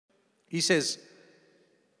He says,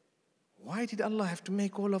 why did Allah have to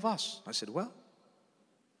make all of us? I said, well,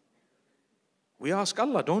 we ask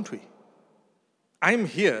Allah, don't we? I'm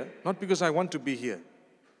here not because I want to be here.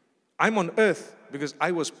 I'm on earth because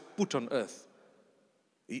I was put on earth.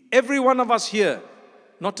 Every one of us here,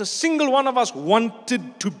 not a single one of us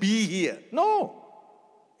wanted to be here. No.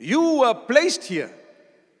 You were placed here.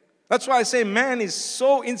 That's why I say man is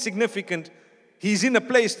so insignificant. He's in a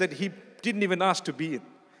place that he didn't even ask to be in.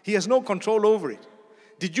 He has no control over it.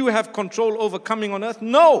 Did you have control over coming on earth?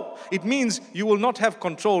 No. It means you will not have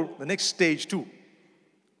control the next stage too.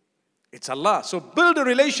 It's Allah. So build a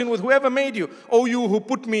relation with whoever made you. Oh, you who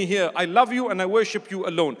put me here, I love you and I worship you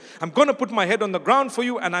alone. I'm going to put my head on the ground for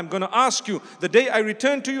you and I'm going to ask you, the day I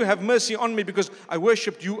return to you, have mercy on me because I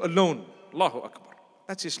worshipped you alone. Allahu Akbar.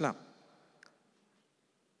 That's Islam.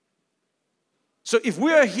 So if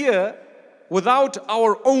we are here without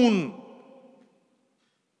our own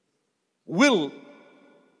will,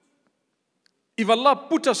 if Allah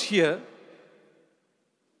put us here,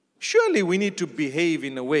 surely we need to behave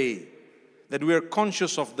in a way that we are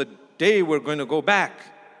conscious of the day we're going to go back.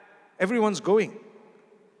 Everyone's going.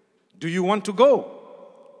 Do you want to go?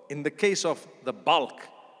 In the case of the bulk,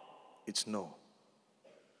 it's no.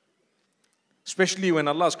 Especially when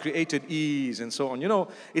Allah has created ease and so on. You know,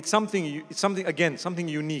 it's something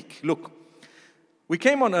unique. Look, we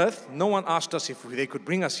came on earth. No one asked us if they could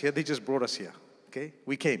bring us here. They just brought us here. Okay?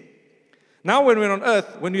 We came. Now when we're on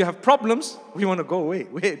earth, when you have problems, we want to go away.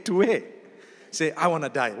 Where? Say, I want to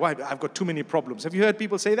die. Why? I've got too many problems. Have you heard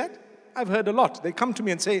people say that? I've heard a lot. They come to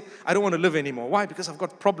me and say, I don't want to live anymore. Why? Because I've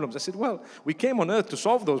got problems. I said, well, we came on earth to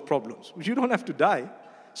solve those problems. You don't have to die.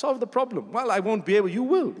 Solve the problem. Well, I won't be able. You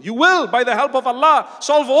will. You will, by the help of Allah,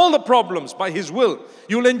 solve all the problems by His will.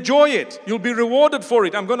 You'll enjoy it. You'll be rewarded for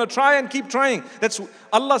it. I'm going to try and keep trying. That's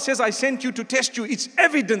Allah says, I sent you to test you. It's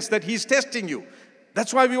evidence that He's testing you.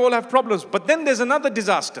 That's why we all have problems. But then there's another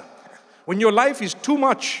disaster. When your life is too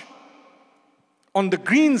much on the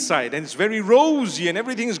green side and it's very rosy and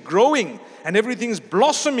everything is growing and everything is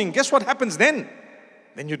blossoming, guess what happens then?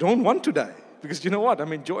 Then you don't want to die. Because you know what?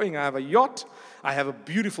 I'm enjoying. I have a yacht. I have a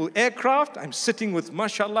beautiful aircraft. I'm sitting with,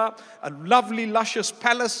 mashallah, a lovely, luscious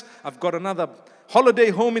palace. I've got another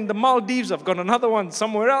holiday home in the Maldives. I've got another one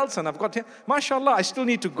somewhere else. And I've got, mashallah, I still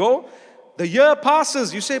need to go. The year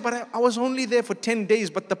passes. You say, but I was only there for 10 days.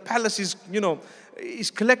 But the palace is,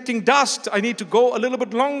 is collecting dust. I need to go a little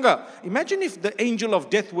bit longer. Imagine if the angel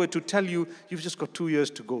of death were to tell you, you've just got 2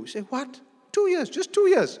 years to go. You say, what? 2 years? Just 2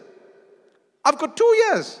 years? I've got 2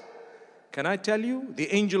 years. Can I tell you, the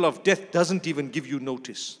angel of death doesn't even give you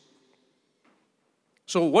notice.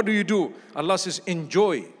 So what do? Allah says,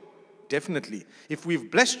 enjoy. Definitely. If we've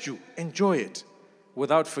blessed you, enjoy it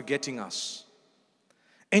without forgetting us.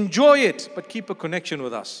 Enjoy it, but keep a connection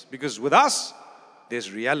with us. Because with us, there's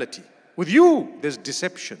reality. With you, there's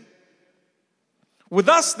deception. With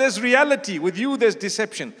us, there's reality. With you, there's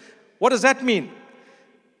deception. What does that mean?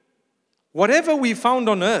 Whatever we found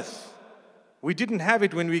on earth, we didn't have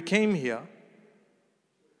it when we came here.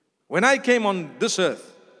 When I came on this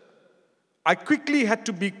earth, I quickly had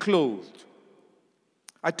to be clothed.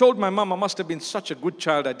 I told my mom I must have been such a good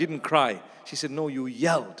child, I didn't cry. She said, no, you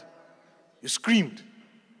yelled. You screamed.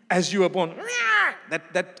 As you were born,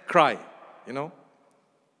 that cry,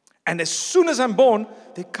 And as soon as I'm born,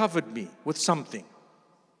 they covered me with something.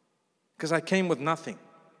 Because I came with nothing.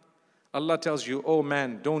 Allah tells you, oh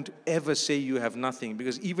man, don't ever say you have nothing.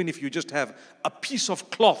 Because even if you just have a piece of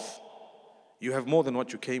cloth, you have more than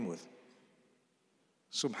what you came with.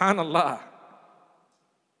 Subhanallah.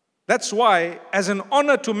 That's why, as an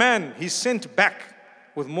honor to man, he's sent back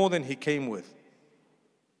with more than he came with.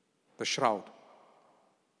 The shroud.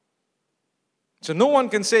 So no one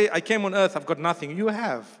can say, I came on earth, I've got nothing. You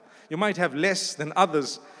have. You might have less than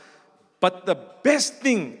others. But the best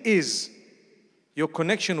thing is your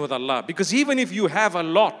connection with Allah. Because even if you have a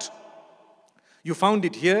lot, you found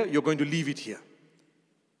it here, you're going to leave it here.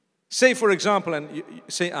 Say, for example, and you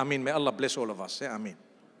say Ameen. May Allah bless all of us. Say Ameen.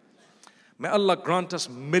 May Allah grant us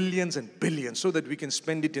millions and billions so that we can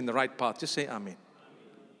spend it in the right path. Just say Ameen.